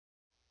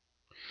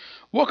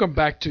Welcome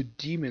back to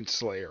Demon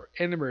Slayer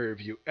Anime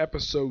Review,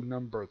 episode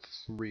number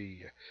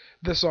 3.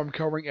 This I'm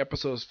covering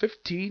episodes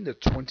 15 to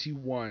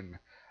 21,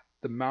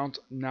 the Mount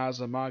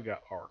Nazamaga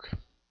arc.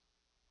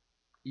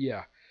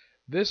 Yeah,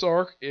 this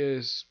arc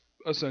is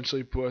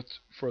essentially put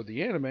for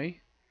the anime,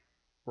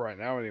 right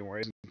now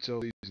anyways,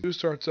 until season 2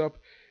 starts up.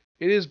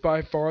 It is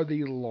by far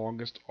the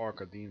longest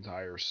arc of the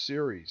entire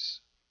series.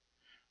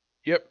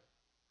 Yep.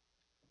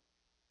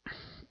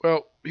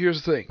 Well,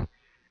 here's the thing.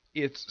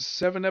 It's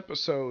 7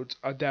 episodes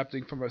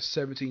adapting from a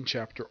 17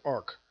 chapter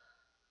arc.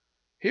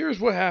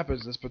 Here's what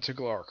happens in this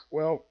particular arc.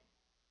 Well,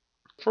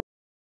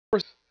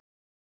 first,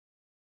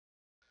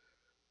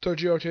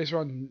 Tojiro chases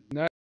around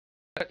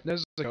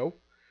Nezuko,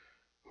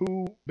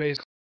 who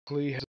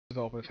basically has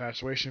developed an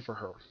infatuation for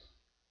her.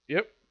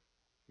 Yep,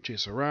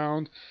 chases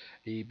around.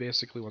 He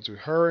basically wants to be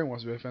with her and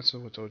wants to be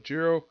offensive with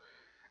Tojiro.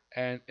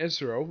 And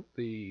Isuro,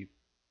 the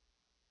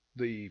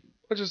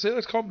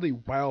let's call him the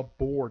wild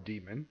boar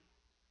demon,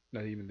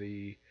 not even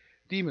the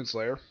demon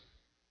slayer,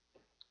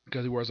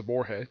 because he wears a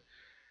boar head.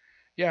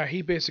 Yeah,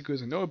 he basically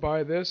is annoyed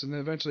by this, and then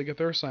eventually get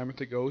their assignment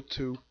to go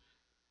to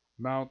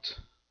Mount.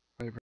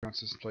 How do you pronounce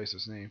this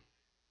place's name?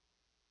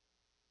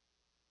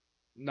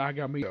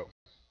 Nagamito.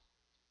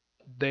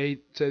 They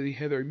say they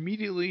head there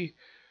immediately,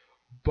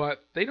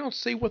 but they don't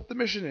say what the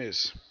mission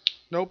is.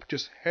 Nope,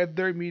 just head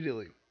there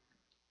immediately.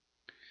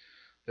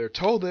 They're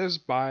told this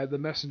by the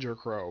messenger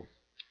crow.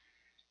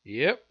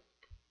 Yep.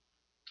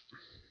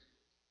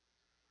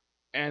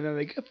 And then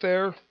they get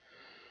there.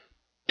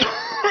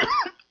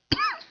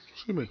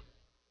 Excuse me.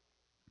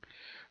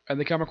 And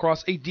they come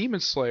across a demon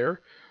slayer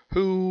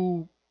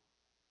who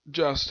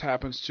just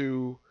happens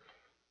to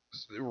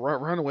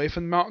run away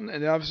from the mountain,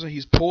 and obviously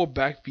he's pulled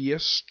back via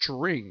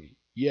string.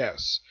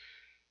 Yes.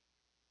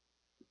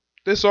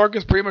 This arc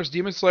is pretty much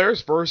demon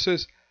slayers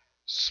versus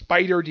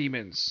spider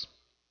demons.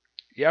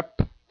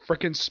 Yep,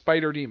 frickin'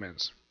 spider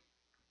demons.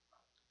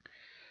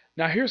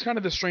 Now here's kind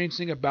of the strange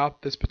thing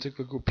about this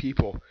particular group of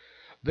people.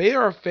 They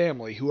are a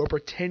family who are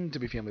pretending to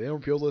be family. They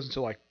don't reveal this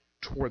until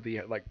toward the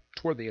end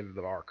of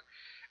the arc.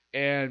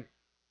 And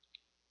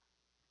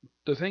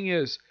the thing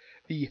is,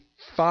 the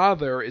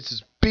father is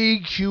this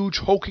big, huge,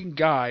 hulking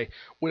guy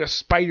with a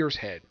spider's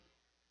head,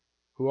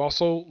 who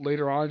also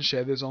later on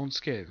shed his own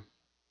skin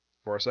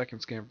for a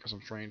second skin for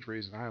some strange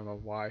reason. I don't know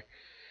why.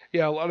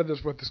 Yeah, a lot of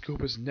this with this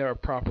group is never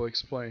properly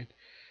explained.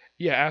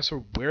 Yeah, as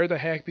for where the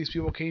heck these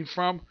people came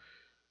from,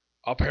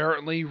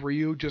 apparently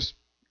Ryu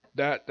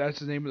that's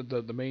the name of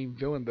the main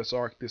villain of this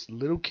arc, this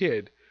little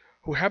kid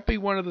who happened to be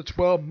one of the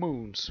 12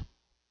 moons.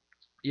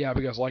 Yeah,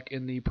 because like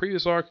in the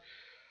previous arc,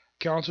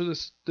 counted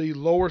this the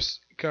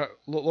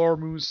lower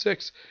moon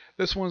 6.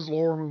 This one's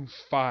lower moon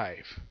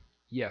 5.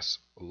 Yes,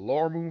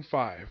 lower moon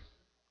 5.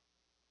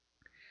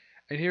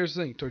 And here's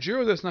the thing,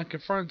 Tojiro does not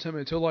confront him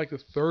until like the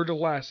third to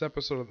last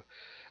episode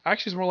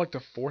actually it's more like the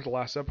fourth to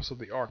last episode of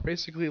the arc.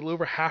 Basically a little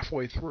over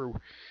halfway through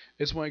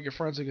is when he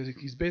confronts him, because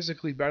he's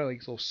basically battling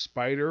little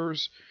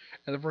spiders.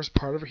 And the first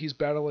part of it, he's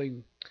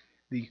battling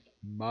the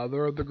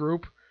mother of the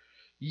group.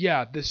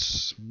 Yeah, this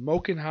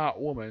smoking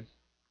hot woman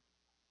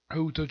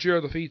who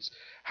Tojiro defeats.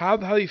 How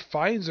he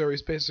finds her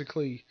is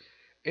basically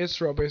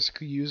Isuro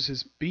basically uses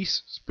his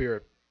beast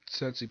spirit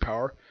sensei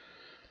power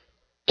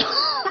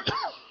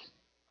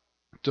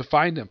to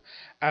find him.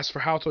 As for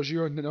how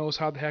Tojiro knows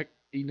how the heck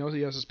he knows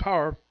he has his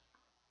power,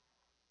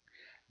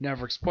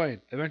 never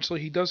explained.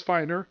 Eventually he does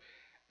find her,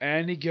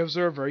 and he gives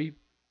her a very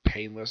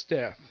painless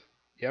death.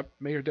 Yep,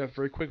 made her death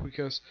very quick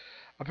because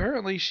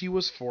apparently she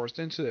was forced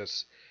into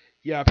this.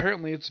 Yeah,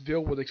 apparently it's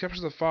revealed, with the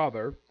exception of the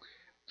father,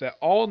 that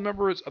all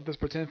members of this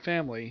pretend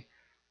family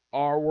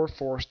were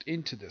forced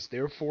into this.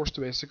 They were forced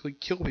to basically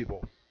kill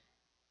people.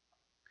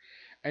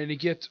 And to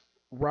get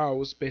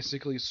Rao's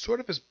basically sort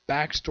of his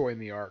backstory in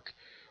the arc,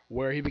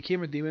 where he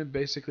became a demon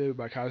basically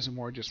by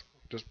Kazumori just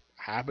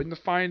happened to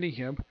finding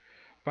him,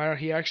 find out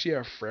he actually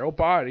had a frail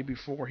body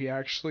before he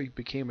actually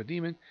became a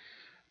demon,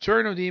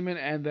 turned a demon,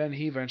 and then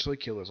he eventually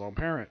killed his own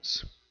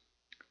parents.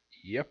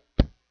 Yep.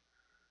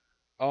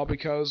 All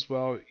because,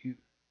 well,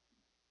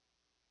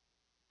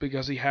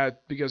 because he had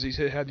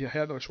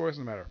no choice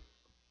in the matter.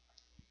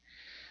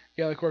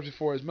 Yeah, of course,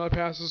 before his mother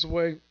passes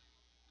away,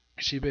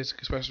 she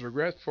basically expresses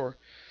regret for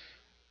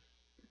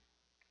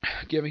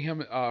giving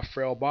him a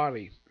frail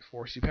body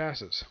before she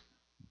passes.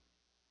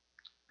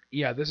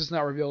 Yeah, this is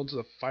not revealed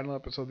until the final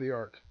episode of the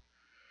arc.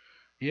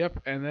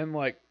 Yep, and then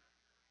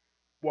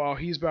while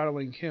he's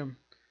battling him,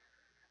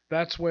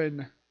 that's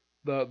when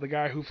the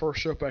guy who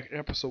first showed up back in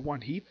episode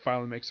 1, he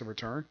finally makes a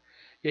return.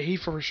 Yeah, he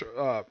first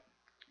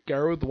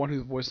Garou, the one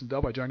who's voiced and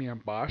dubbed by Johnny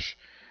M. Bosch.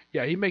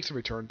 Yeah, he makes a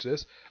return to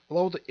this.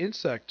 Although the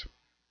insect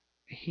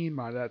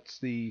Hema,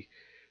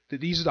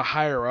 these are the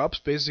higher ups,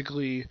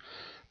 basically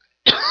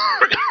the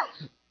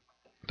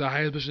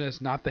highest position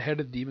is not the head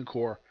of the Demon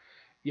Corps.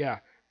 Yeah,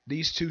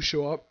 these two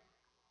show up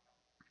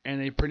and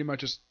they pretty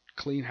much just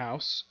clean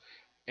house.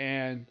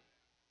 And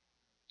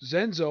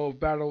Zenzo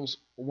battles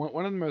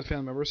one of the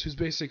family members who's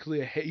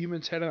basically a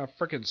human's head on a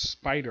freaking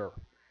spider.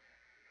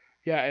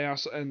 Yeah,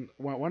 and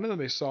one of them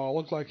they saw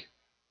looked like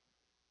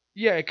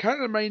Yeah, it kind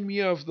of reminded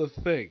me of The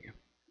Thing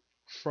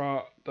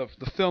from the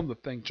film The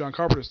Thing. John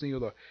Carpenter's thing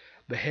of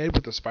the head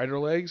with the spider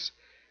legs.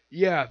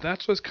 Yeah,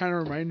 that's what it's kind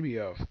of reminded me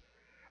of.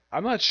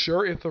 I'm not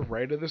sure if the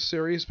writer of the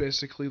series,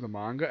 basically the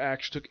manga,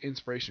 actually took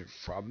inspiration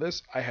from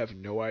this. I have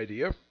no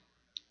idea.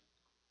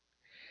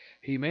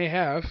 He may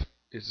have.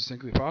 It's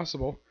distinctly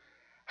possible.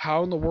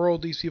 How in the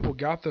world these people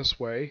got this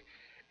way?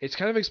 It's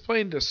kind of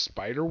explained the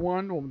spider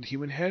one with the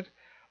human head.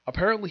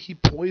 Apparently, he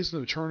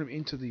poisoned to turn him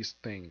into these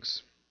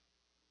things.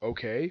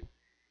 Okay.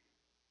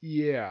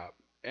 Yeah.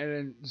 And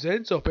then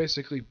Zenzo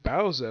basically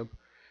bows him.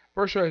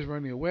 First tries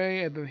running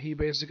away, and then he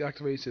basically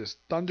activates his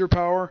thunder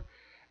power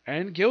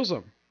and kills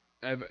him.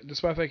 And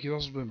despite the fact he's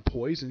also been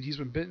poisoned, he's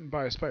been bitten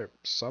by a spider.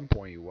 At some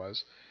point he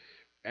was.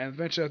 And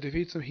eventually, after he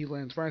defeats him, he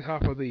lands right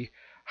on top of the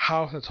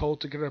house that's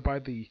held together by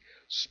the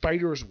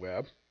spider's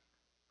web.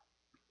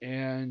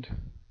 And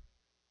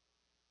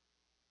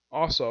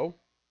also,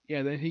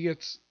 yeah, then he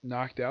gets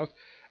knocked out.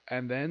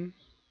 And then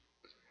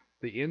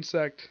the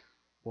insect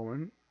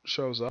woman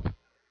shows up.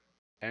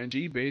 And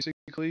she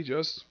basically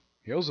just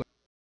heals him.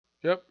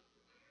 Yep.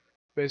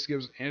 Basically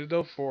gives an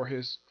antidote for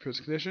his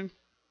condition.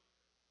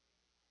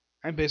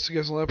 And basically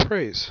gives a lot of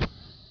praise.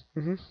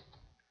 Mm-hmm.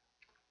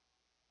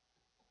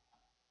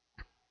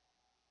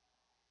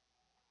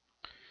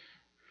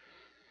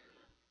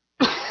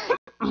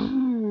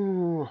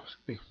 Excuse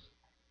me.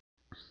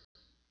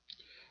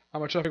 I'm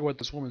gonna try to figure out what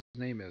this woman's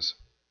name is.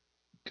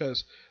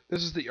 Because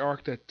this is the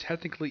arc that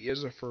technically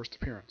is her first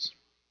appearance.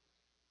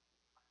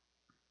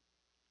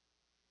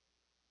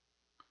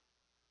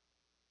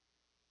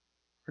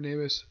 Her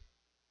name is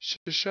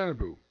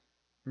Shishanabu.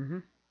 Mm-hmm.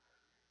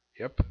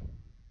 Yep.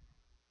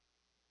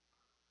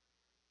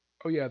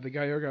 Oh yeah, the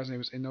guy, your guy's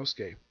name is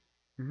Inosuke.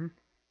 Mm-hmm.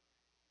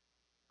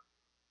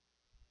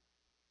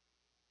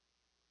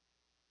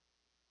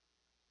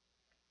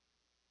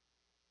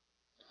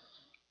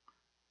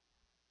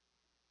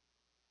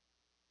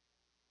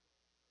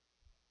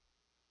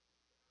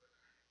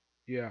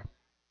 Yeah.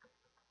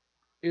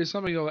 It's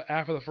something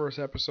after the first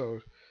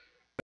episode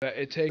that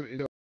it takes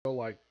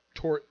like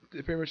toward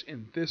pretty much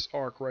in this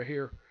arc right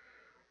here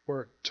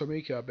where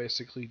Tomika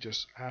basically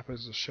just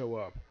happens to show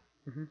up.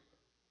 Mm-hmm.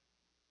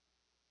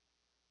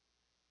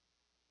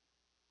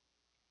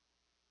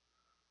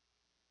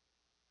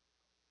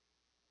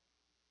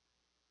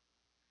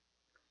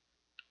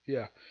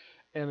 Yeah.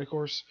 And of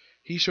course,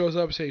 he shows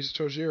up, says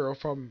Tojiro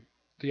from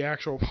the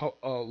actual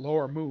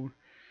lower moon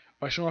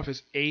by showing off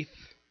his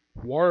eighth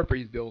water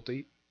breathing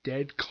ability,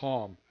 Dead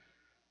Calm,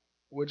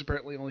 which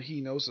apparently only he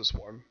knows this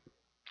one.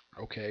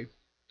 Okay.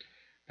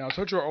 Now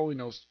Tojiro only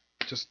knows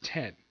just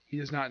 10. He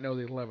does not know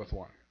the 11th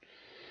one.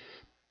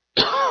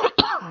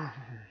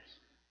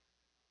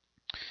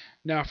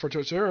 Now for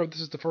Tojiro,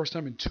 this is the first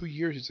time in 2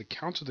 years he's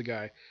encountered the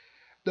guy,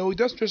 though he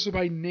doesn't just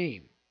by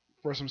name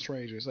for some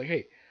stranger. He's like,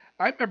 hey,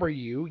 I remember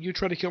you. You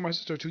tried to kill my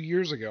sister 2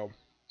 years ago.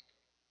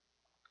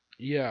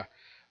 Yeah.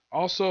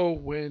 Also,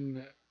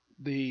 when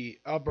the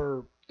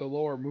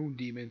lower moon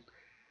demon,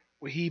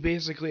 he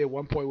basically at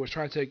one point was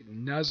trying to take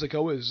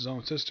Nezuko as his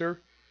own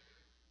sister,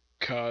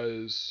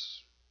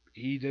 cause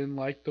he didn't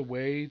like the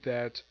way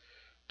that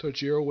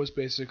Tojiro was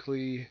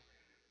basically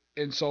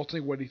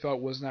insulting what he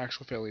thought was an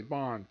actual family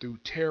bond through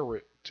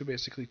terror, to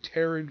basically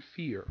terror and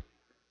fear.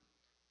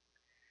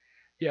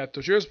 Yeah,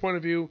 Tojiro's point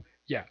of view,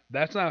 yeah,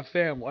 that's not a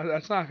family.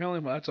 That's not a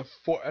family bond.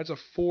 That's a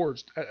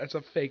forged. That's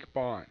a fake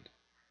bond.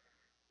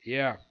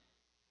 Yeah,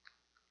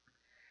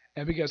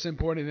 and because him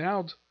pointing it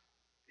out,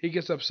 he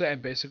gets upset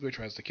and basically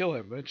tries to kill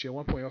him. Eventually, at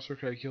one point, he also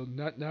tries to kill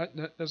not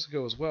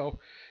Nezuko as well.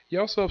 He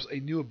also has a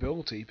new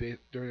ability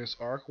during this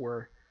arc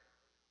where,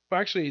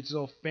 well, actually, it's a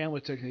little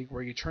family technique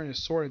where he turns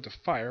his sword into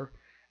fire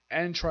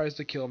and tries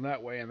to kill him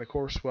that way. And of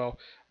course, well,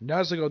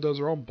 Nezuko does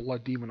her own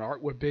blood demon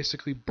art, which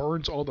basically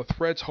burns all the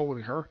threads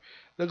holding her.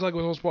 Looks like it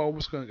was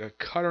almost going to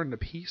cut her into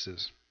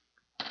pieces.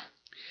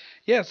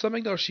 Yeah,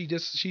 something though she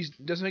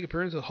doesn't make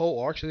appearance the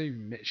whole arc.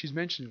 She's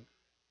mentioned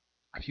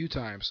a few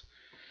times.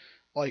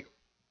 Like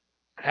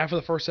after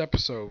the first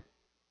episode,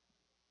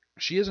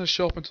 she doesn't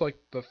show up until like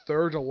the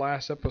third to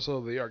last episode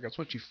of the arc. That's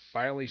when she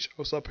finally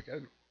shows up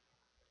again.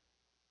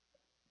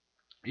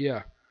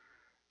 Yeah,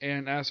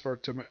 and as for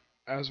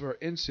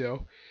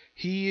Incio,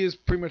 he is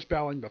pretty much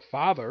battling the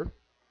father,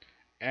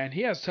 and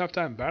he has a tough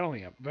time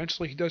battling him.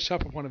 Eventually, he does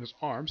chop off one of his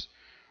arms.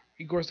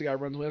 Of course, the guy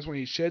runs away. That's when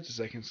he sheds his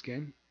second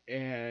skin,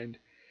 and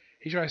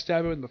he tries to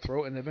stab him in the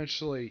throat. And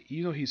eventually,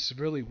 even though he's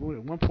severely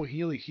wounded, at one point he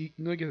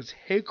nearly gets his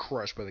head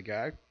crushed by the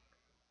guy.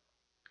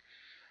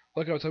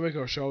 Look how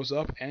Tomiko shows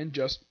up and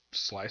just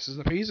slices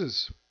the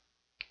pieces,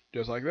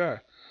 just like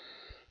that.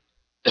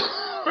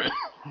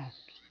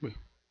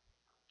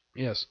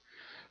 Yes.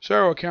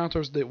 Sharo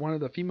encounters one of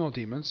the female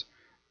demons,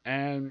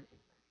 and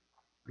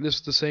this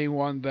is the same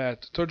one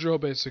that Tojiro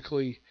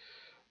basically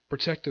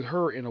protected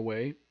her in a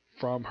way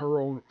from her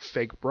own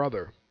fake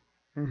brother.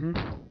 Mm-hmm.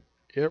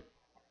 Yep.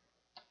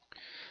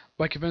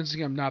 By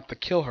convincing him not to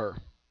kill her.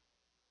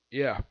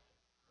 Yeah.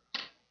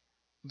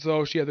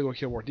 So she had to go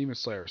kill more demon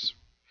slayers.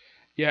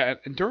 Yeah,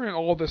 and during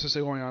all this is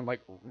going on,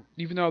 like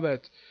even though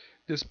that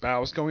this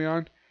battle is going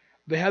on,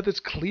 they have this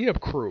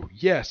cleanup crew.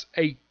 Yes,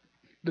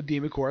 the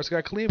Demon Corps has got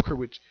a cleanup crew,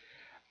 which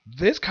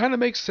this kind of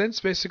makes sense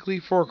basically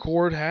for a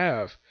Corps to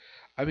have.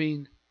 I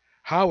mean,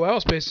 how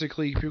else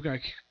basically if you're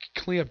gonna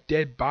clean up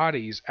dead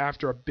bodies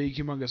after a big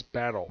humongous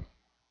battle?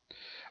 I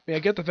mean, I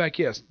get the fact,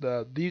 yes,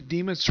 the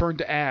demons turn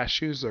to ash as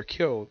soon as they're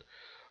killed,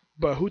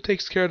 but who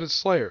takes care of the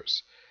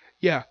Slayers?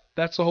 Yeah,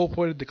 that's the whole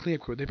point of the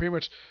cleanup crew. They pretty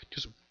much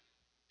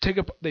take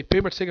up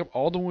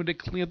all the wounded,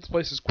 clean up the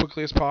place as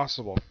quickly as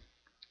possible,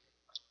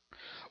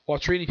 while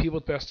treating people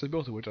with best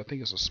ability, which I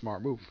think is a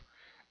smart move.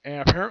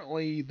 And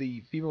apparently,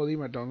 the female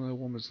demon, I don't know the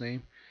woman's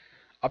name.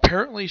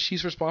 Apparently,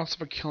 she's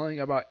responsible for killing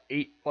about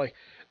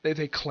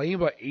they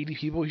claim about 80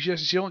 people.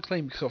 She only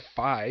claimed to kill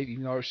 5,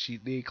 even though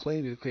they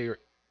claim to clear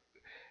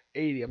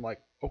 80. I'm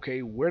like,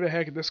 okay, where the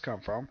heck did this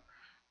come from?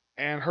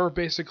 And her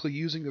basically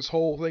using this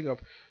whole thing of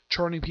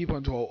turning people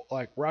into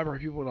wrapping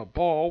people in a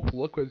ball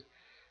liquid.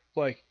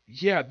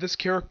 Yeah, this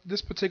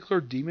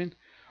particular demon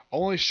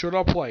only showed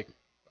up a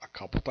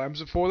couple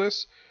times before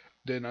this.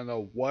 Didn't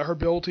know what her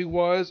ability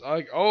was.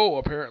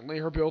 Apparently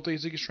her ability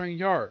is to strength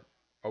yard.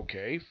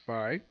 Okay,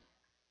 fine.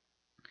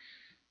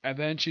 And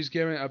then she's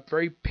given a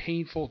very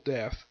painful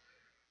death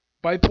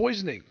by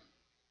poisoning.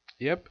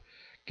 Yep,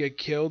 get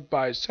killed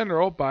by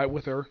Sentinel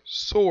with her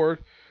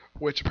sword,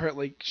 which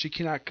apparently she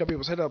cannot cut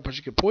people's head up, but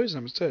she can poison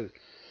them instead.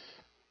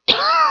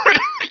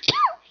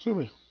 Excuse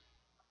me.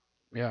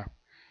 Yeah,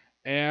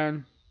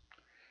 and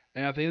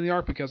at the end of the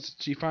arc, because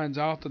she finds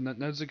out that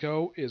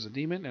Nezuko is a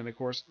demon, and of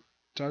course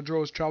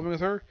Tanjiro is traveling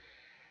with her.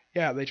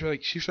 Yeah,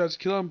 she tries to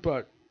kill him,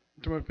 but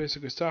Tomoe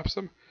basically stops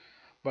them.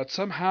 But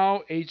somehow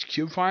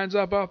HQ finds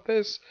out about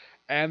this,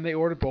 and they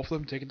order both of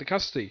them taken to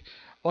custody.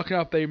 Lucky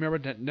enough, they remember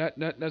that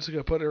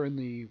Nezuko put her in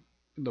the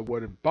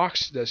wooden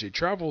box as she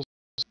travels.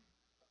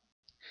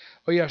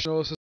 Oh yeah, she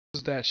notices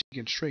that she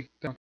can shrink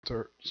down to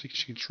her. She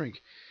can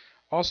shrink.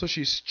 Also,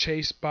 she's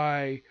chased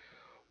by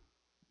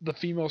the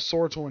female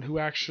swordswoman who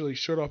actually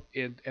showed up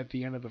at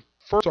the end of the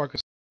first arc of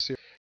the series.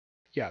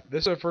 Yeah,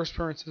 this is her first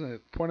appearance, isn't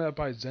it? Pointed out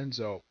by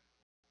Zenzo.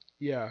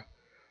 Yeah,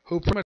 who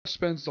pretty much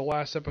spends the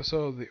last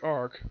episode of the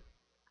arc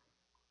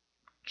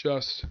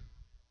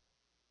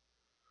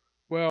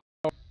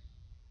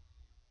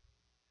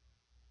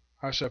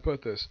how should I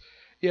put this?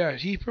 Yeah,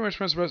 he pretty much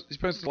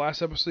spends the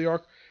last episode of the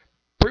arc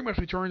pretty much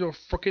returning to a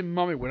freaking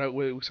mummy with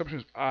the exception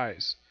of his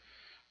eyes.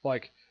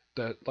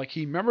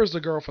 He remembers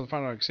the girl from the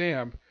final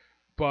exam,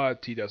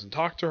 but he doesn't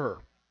talk to her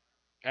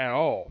at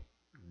all.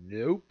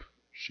 Nope,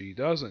 she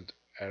doesn't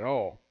at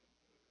all.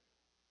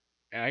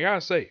 And I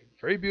gotta say,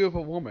 very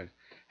beautiful woman.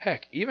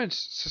 Heck, even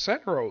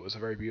Sasendro is a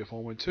very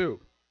beautiful woman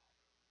too.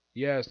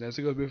 Yes,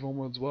 Nezuko's a beautiful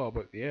woman as well,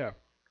 but yeah.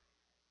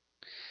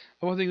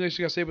 The one thing that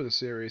you gotta say about the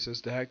series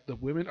is the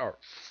women are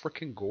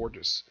freaking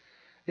gorgeous.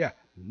 Yeah,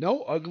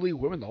 no ugly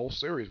women the whole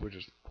series, which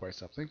is quite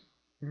something.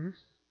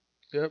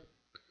 Yep.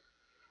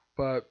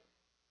 But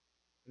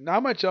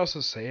not much else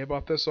to say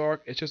about this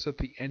arc. It's just that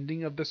the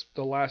ending of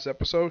the last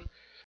episode,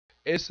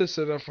 is the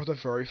setup for the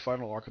very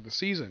final arc of the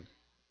season,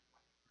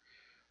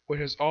 which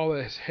is all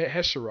the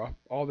Heshira,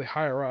 all the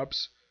higher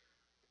ups,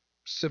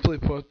 simply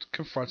put,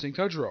 confronting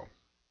Tanjiro.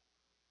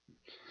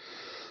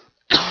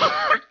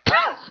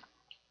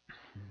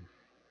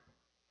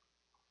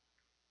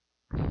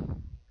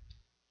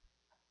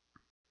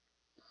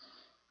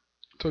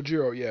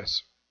 Tanjiro,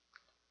 yes.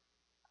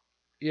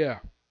 Yeah.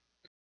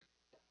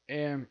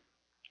 And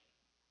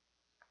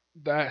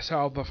that's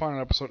how the final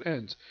episode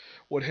ends,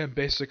 with him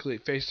basically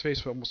face to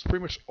face with almost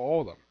pretty much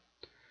all of them,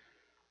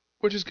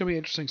 which is going to be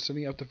interesting,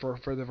 setting up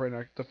for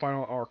the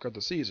final arc of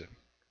the season,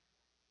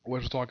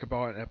 which we'll talk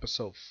about in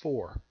episode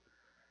 4.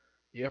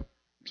 Yep.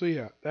 So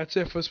yeah, that's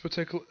it for this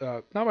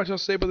particular. Not much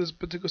else to say about this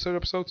particular set of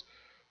episodes.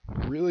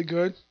 Really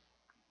good.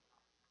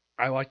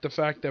 I like the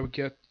fact that we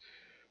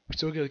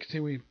still get a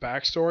continuing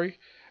backstory,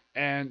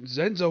 and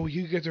Zenzo,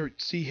 you get to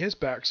see his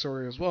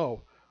backstory as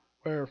well,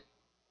 where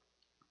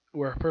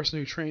a person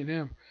who trained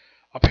him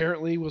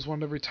apparently was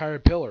one of the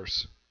retired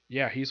pillars.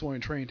 Yeah, he's the one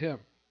who trained him,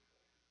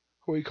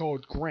 who he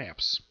called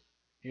Gramps.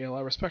 He had a lot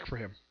of respect for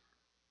him.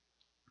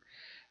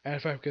 And in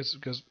fact,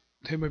 because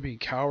him being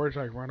coward,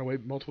 run away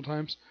multiple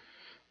times,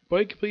 but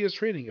he completed his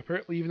training.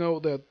 Apparently, even though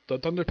the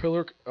Thunder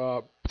Pillar,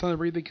 Thunder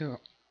Breathing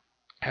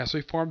has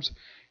 3 forms,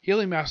 he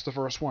only mastered the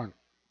first one,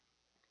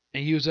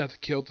 and he used that to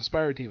kill the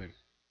Spider Demon.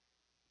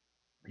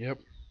 Yep.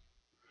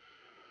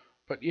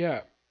 But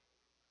yeah,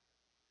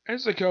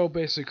 Nezuko,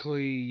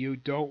 basically, you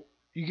get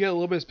a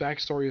little bit of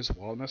backstory as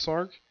well in this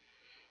arc.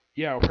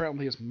 Yeah,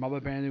 apparently his mother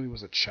abandoned him when he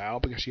was a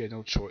child because she had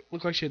no choice.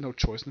 Looked like she had no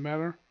choice in the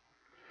matter.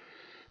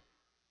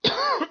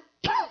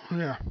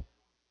 Yeah.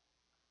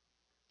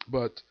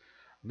 But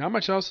not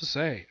much else to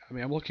say. I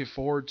mean, I'm looking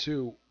forward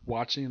to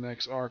watching the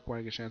next arc when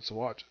I get a chance to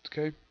watch it.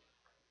 Okay.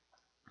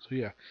 So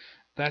yeah,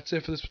 that's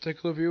it for this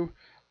particular review.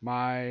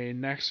 My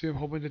next video, I'm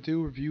hoping to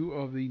do a review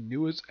of the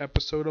newest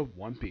episode of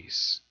One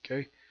Piece.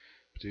 Okay.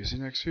 See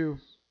you next view.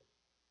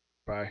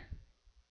 Bye.